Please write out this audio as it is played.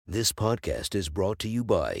This podcast is brought to you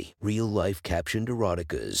by Real Life Captioned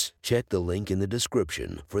Eroticas. Check the link in the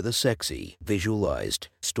description for the sexy, visualized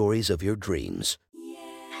stories of your dreams.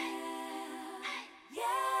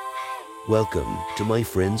 Welcome to My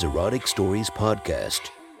Friends Erotic Stories podcast,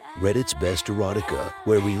 Reddit's best erotica,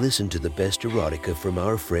 where we listen to the best erotica from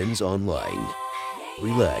our friends online.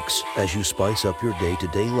 Relax as you spice up your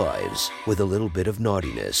day-to-day lives with a little bit of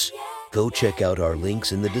naughtiness. Go check out our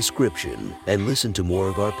links in the description and listen to more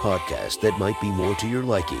of our podcast that might be more to your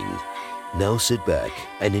liking. Now sit back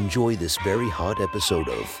and enjoy this very hot episode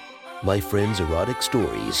of My Friends Erotic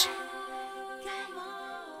Stories.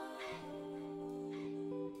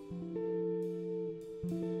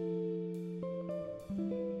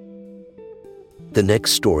 The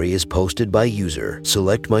next story is posted by user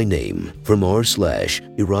Select My Name from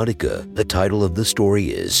r/erotica. The title of the story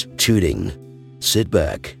is Cheating. Sit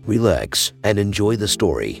back, relax, and enjoy the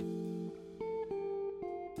story.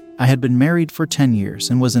 I had been married for 10 years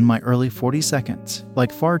and was in my early 42nd,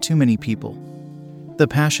 like far too many people. The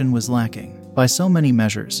passion was lacking. By so many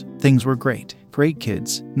measures, things were great. Great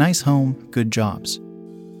kids, nice home, good jobs,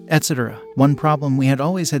 etc. One problem we had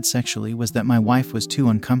always had sexually was that my wife was too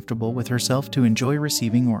uncomfortable with herself to enjoy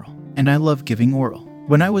receiving oral. And I love giving oral.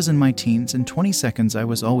 When I was in my teens and 20s, I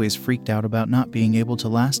was always freaked out about not being able to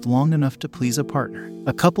last long enough to please a partner.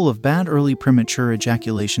 A couple of bad early premature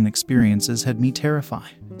ejaculation experiences had me terrified.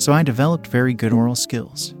 So I developed very good oral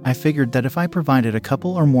skills. I figured that if I provided a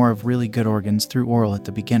couple or more of really good organs through oral at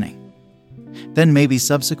the beginning, then maybe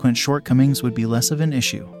subsequent shortcomings would be less of an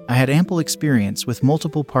issue. I had ample experience with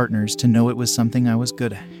multiple partners to know it was something I was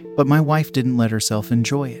good at. But my wife didn't let herself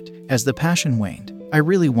enjoy it. As the passion waned, I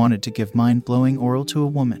really wanted to give mind-blowing oral to a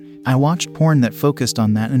woman. I watched porn that focused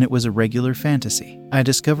on that, and it was a regular fantasy. I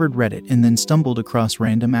discovered Reddit and then stumbled across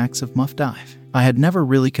random acts of muff dive. I had never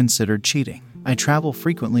really considered cheating. I travel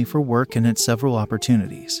frequently for work and had several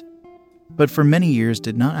opportunities, but for many years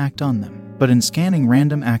did not act on them. But in scanning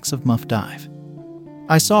random acts of muff dive,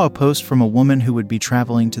 I saw a post from a woman who would be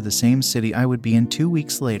traveling to the same city I would be in 2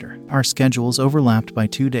 weeks later. Our schedules overlapped by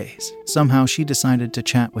 2 days. Somehow she decided to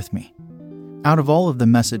chat with me. Out of all of the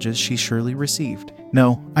messages she surely received.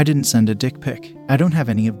 No, I didn't send a dick pic. I don't have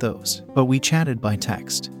any of those. But we chatted by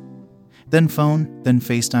text, then phone, then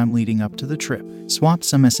FaceTime leading up to the trip. Swapped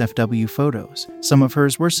some SFW photos. Some of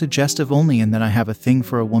hers were suggestive only in that I have a thing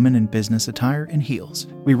for a woman in business attire and heels.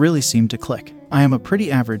 We really seemed to click. I am a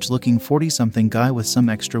pretty average-looking 40-something guy with some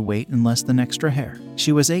extra weight and less than extra hair.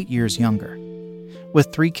 She was 8 years younger,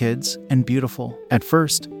 with 3 kids, and beautiful. At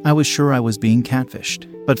first, I was sure I was being catfished,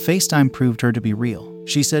 but FaceTime proved her to be real.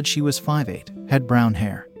 She said she was 5'8", had brown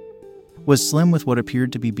hair, was slim with what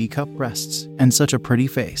appeared to be B-cup breasts, and such a pretty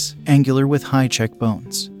face, angular with high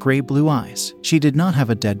cheekbones, gray blue eyes. She did not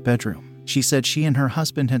have a dead bedroom. She said she and her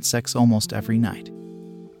husband had sex almost every night,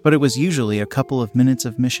 but it was usually a couple of minutes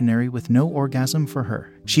of missionary with no orgasm for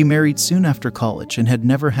her. She married soon after college and had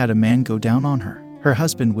never had a man go down on her. Her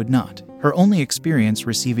husband would not. Her only experience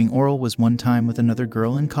receiving oral was one time with another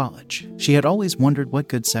girl in college. She had always wondered what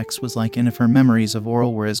good sex was like and if her memories of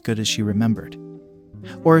oral were as good as she remembered,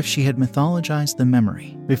 or if she had mythologized the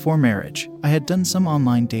memory. Before marriage, I had done some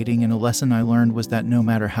online dating, and a lesson I learned was that no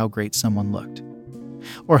matter how great someone looked,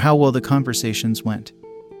 or how well the conversations went,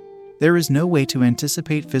 there is no way to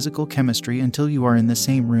anticipate physical chemistry until you are in the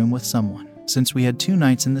same room with someone. Since we had 2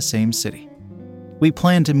 nights in the same city, we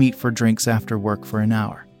planned to meet for drinks after work for an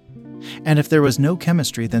hour. And if there was no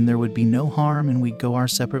chemistry, then there would be no harm and we'd go our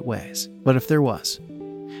separate ways. But if there was,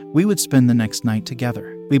 we would spend the next night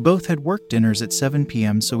together. We both had work dinners at 7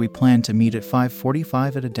 p.m., so we planned to meet at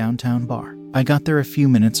 5:45 at a downtown bar. I got there a few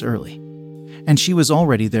minutes early, and she was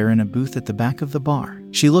already there in a booth at the back of the bar.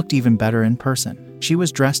 She looked even better in person. She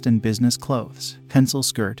was dressed in business clothes, pencil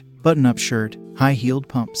skirt, button-up shirt, high-heeled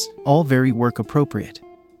pumps, all very work-appropriate,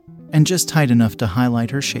 and just tight enough to highlight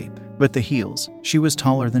her shape. But the heels, she was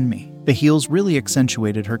taller than me. The heels really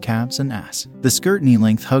accentuated her calves and ass. The skirt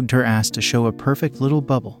knee-length hugged her ass to show a perfect little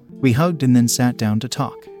bubble. We hugged and then sat down to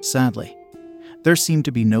talk. Sadly, there seemed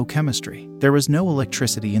to be no chemistry. There was no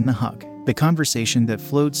electricity in the hug. The conversation that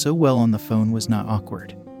flowed so well on the phone was not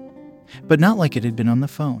awkward, but not like it had been on the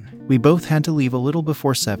phone. We both had to leave a little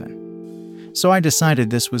before 7, so I decided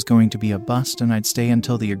this was going to be a bust and I'd stay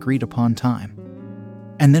until the agreed upon time,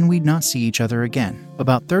 and then we'd not see each other again.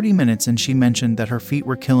 About 30 minutes in, she mentioned that her feet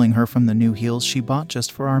were killing her from the new heels she bought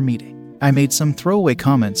just for our meeting. I made some throwaway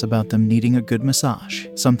comments about them needing a good massage.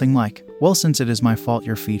 Something like, "Well, since it is my fault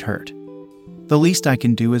your feet hurt, the least I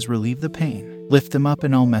can do is relieve the pain. Lift them up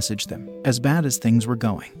and I'll message them." As bad as things were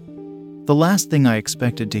going, The last thing I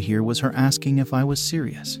expected to hear was her asking if I was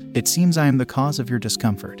serious. It seems I am the cause of your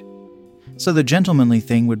discomfort. So the gentlemanly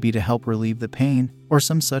thing would be to help relieve the pain, or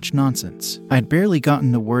some such nonsense. I had barely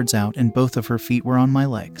gotten the words out and both of her feet were on my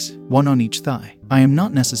legs, one on each thigh. I am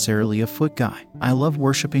not necessarily a foot guy. I love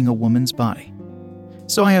worshipping a woman's body.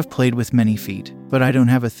 So I have played with many feet, but I don't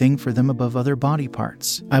have a thing for them above other body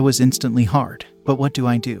parts. I was instantly hard, but what do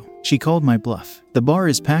I do? She called my bluff. The bar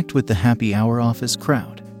is packed with the happy hour office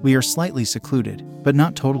crowd. We are slightly secluded, but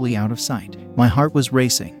not totally out of sight. My heart was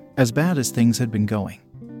racing, as bad as things had been going.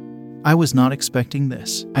 I was not expecting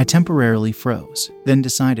this. I temporarily froze, then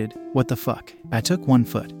decided, what the fuck? I took one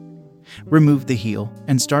foot, removed the heel,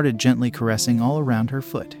 and started gently caressing all around her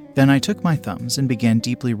foot. Then I took my thumbs and began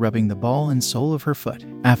deeply rubbing the ball and sole of her foot.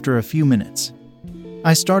 After a few minutes,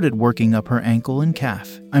 I started working up her ankle and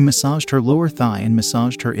calf. I massaged her lower thigh and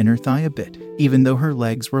massaged her inner thigh a bit, even though her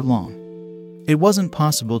legs were long. It wasn't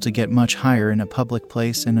possible to get much higher in a public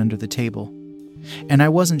place and under the table, and I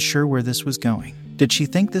wasn't sure where this was going. Did she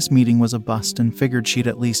think this meeting was a bust and figured she'd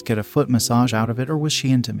at least get a foot massage out of it, or was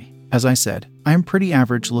she into me? As I said, I am pretty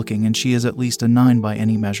average looking and she is at least a 9 by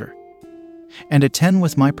any measure, and a 10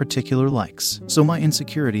 with my particular likes, so my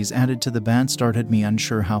insecurities added to the bad start had me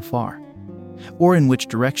unsure how far, or in which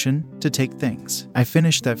direction, to take things. I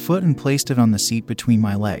finished that foot and placed it on the seat between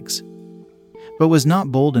my legs, but was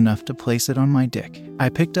not bold enough to place it on my dick. I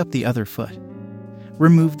picked up the other foot,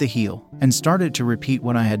 removed the heel, and started to repeat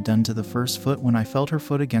what I had done to the first foot when I felt her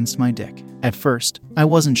foot against my dick. At first, I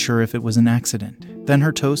wasn't sure if it was an accident. Then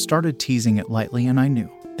her toes started teasing it lightly and I knew.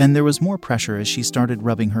 Then there was more pressure as she started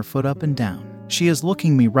rubbing her foot up and down. She is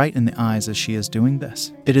looking me right in the eyes as she is doing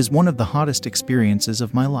this. It is one of the hottest experiences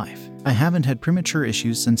of my life. I haven't had premature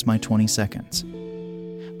issues since my 20 seconds.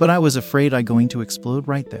 But I was afraid I'm going to explode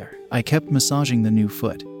right there. I kept massaging the new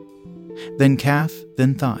foot, then calf,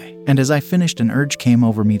 then thigh, and as I finished an urge came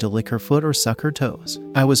over me to lick her foot or suck her toes.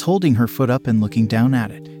 I was holding her foot up and looking down at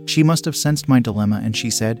it. She must have sensed my dilemma and she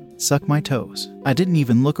said, "Suck my toes." I didn't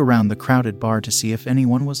even look around the crowded bar to see if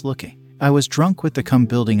anyone was looking. I was drunk with the cum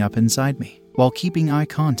building up inside me, while keeping eye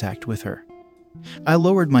contact with her. I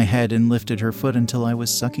lowered my head and lifted her foot until I was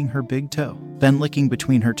sucking her big toe, then licking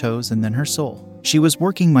between her toes and then her sole. She was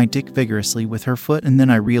working my dick vigorously with her foot, and then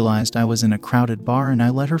I realized I was in a crowded bar and I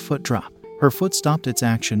let her foot drop. Her foot stopped its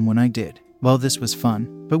action when I did. Well, this was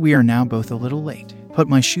fun, but we are now both a little late. Put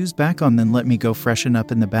my shoes back on, then let me go freshen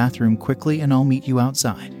up in the bathroom quickly and I'll meet you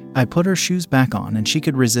outside. I put her shoes back on and she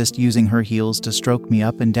could resist using her heels to stroke me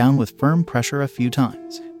up and down with firm pressure a few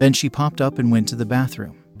times. Then she popped up and went to the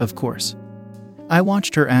bathroom. Of course, I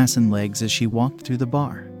watched her ass and legs as she walked through the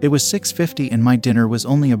bar. It was 6:50 and my dinner was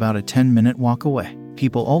only about a 10-minute walk away.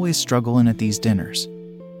 People always struggle in at these dinners,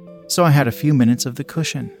 so I had a few minutes of the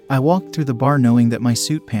cushion. I walked through the bar knowing that my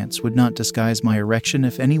suit pants would not disguise my erection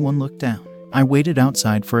if anyone looked down. I waited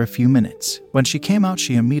outside for a few minutes. When she came out,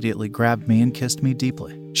 she immediately grabbed me and kissed me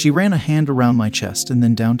deeply. She ran a hand around my chest and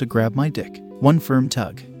then down to grab my dick. One firm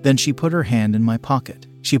tug. Then she put her hand in my pocket.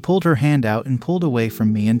 She pulled her hand out and pulled away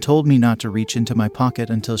from me and told me not to reach into my pocket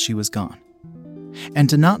until she was gone, and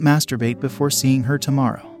to not masturbate before seeing her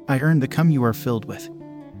tomorrow. I earned the cum you are filled with.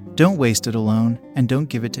 Don't waste it alone, and don't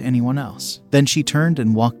give it to anyone else. Then she turned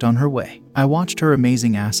and walked on her way. I watched her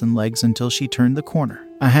amazing ass and legs until she turned the corner.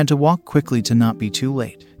 I had to walk quickly to not be too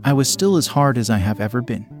late. I was still as hard as I have ever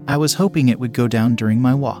been. I was hoping it would go down during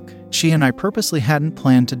my walk. She and I purposely hadn't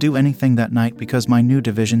planned to do anything that night because my new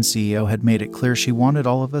division CEO had made it clear she wanted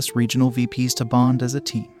all of us regional VPs to bond as a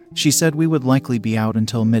team. She said we would likely be out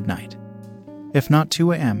until midnight, if not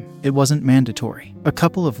 2 a.m. It wasn't mandatory. A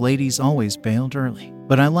couple of ladies always bailed early,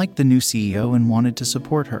 but I liked the new CEO and wanted to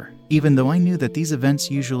support her, even though I knew that these events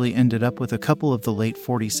usually ended up with a couple of the late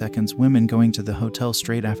 40 seconds women going to the hotel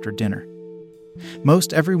straight after dinner,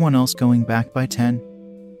 most everyone else going back by 10,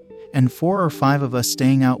 and 4 or 5 of us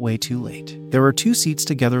staying out way too late. There were 2 seats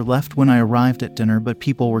together left when I arrived at dinner, but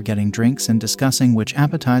people were getting drinks and discussing which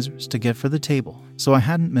appetizers to get for the table, so I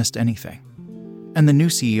hadn't missed anything. And the new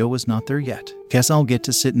CEO was not there yet. Guess I'll get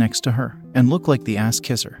to sit next to her and look like the ass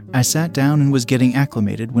kisser. I sat down and was getting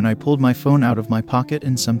acclimated when I pulled my phone out of my pocket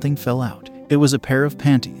and something fell out. It was a pair of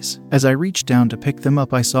panties. As I reached down to pick them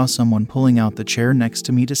up, I saw someone pulling out the chair next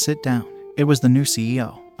to me to sit down. It was the new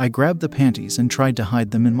CEO. I grabbed the panties and tried to hide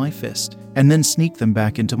them in my fist, and then sneak them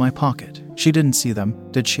back into my pocket. She didn't see them,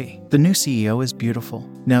 did she? The new CEO is beautiful.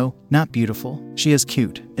 No, not beautiful. She is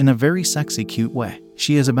cute, in a very sexy cute way.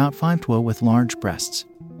 She is about 5'12" with large breasts,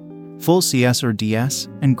 full CS or DS,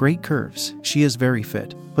 and great curves. She is very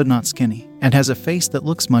fit, but not skinny, and has a face that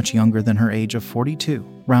looks much younger than her age of 42.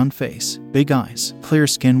 Round face, big eyes, clear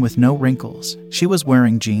skin with no wrinkles. She was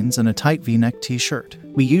wearing jeans and a tight V-neck t-shirt.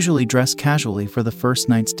 We usually dress casually for the first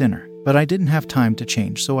night's dinner, but I didn't have time to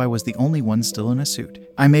change, so I was the only one still in a suit.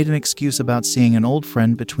 I made an excuse about seeing an old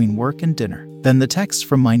friend between work and dinner. Then the texts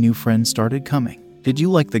from my new friend started coming. Did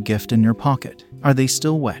you like the gift in your pocket? Are they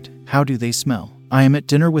still wet? How do they smell? I am at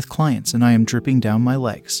dinner with clients and I am dripping down my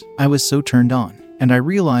legs. I was so turned on, and I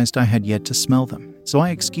realized I had yet to smell them, so I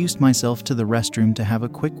excused myself to the restroom to have a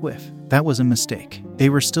quick whiff. That was a mistake. They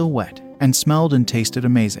were still wet, and smelled and tasted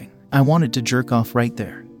amazing. I wanted to jerk off right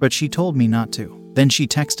there, but she told me not to. Then she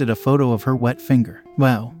texted a photo of her wet finger.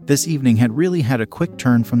 Wow, this evening had really had a quick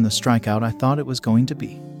turn from the strikeout I thought it was going to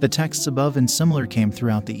be. The texts above and similar came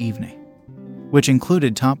throughout the evening, which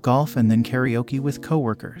included Topgolf and then karaoke with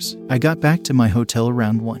coworkers. I got back to my hotel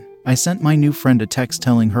around 1. I sent my new friend a text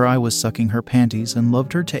telling her I was sucking her panties and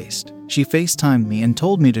loved her taste. She FaceTimed me and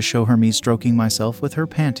told me to show her me stroking myself with her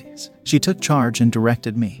panties. She took charge and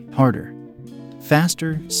directed me. Harder,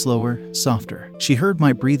 faster, slower, softer. She heard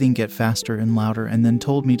my breathing get faster and louder and then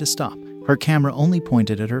told me to stop. Her camera only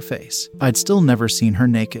pointed at her face. I'd still never seen her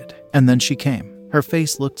naked. And then she came. Her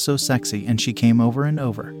face looked so sexy and she came over and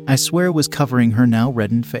over. I swear it was covering her now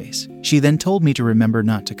reddened face. She then told me to remember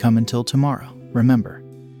not to come until tomorrow. Remember.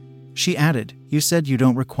 She added, you said you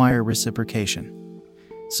don't require reciprocation,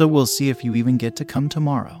 so we'll see if you even get to come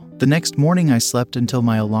tomorrow. The next morning I slept until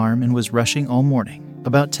my alarm and was rushing all morning.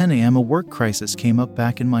 About 10 a.m. a work crisis came up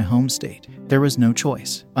back in my home state. There was no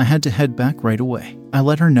choice. I had to head back right away. I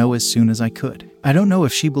let her know as soon as I could. I don't know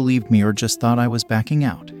if she believed me or just thought I was backing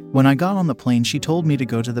out. When I got on the plane, she told me to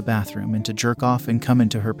go to the bathroom and to jerk off and come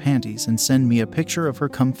into her panties and send me a picture of her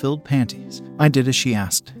cum-filled panties. I did as she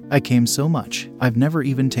asked. I came so much. I've never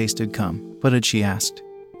even tasted cum, but had she asked,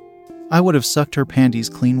 I would have sucked her panties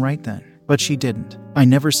clean right then. But she didn't. I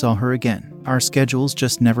never saw her again. Our schedules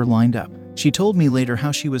just never lined up. She told me later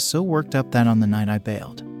how she was so worked up that on the night I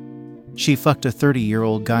bailed, she fucked a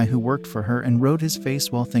 30-year-old guy who worked for her and wrote his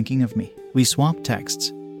face while thinking of me. We swapped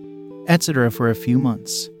texts, etc. for a few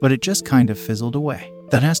months, but it just kind of fizzled away.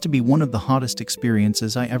 That has to be one of the hottest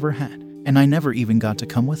experiences I ever had, and I never even got to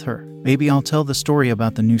come with her. Maybe I'll tell the story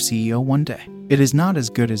about the new CEO one day. It is not as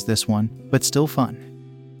good as this one, but still fun.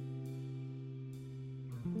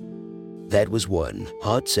 That was one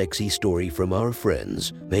hot, sexy story from our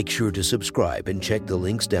friends. Make sure to subscribe and check the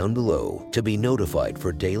links down below to be notified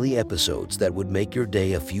for daily episodes that would make your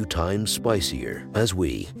day a few times spicier as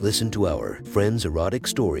we listen to our friends' erotic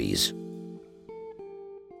stories.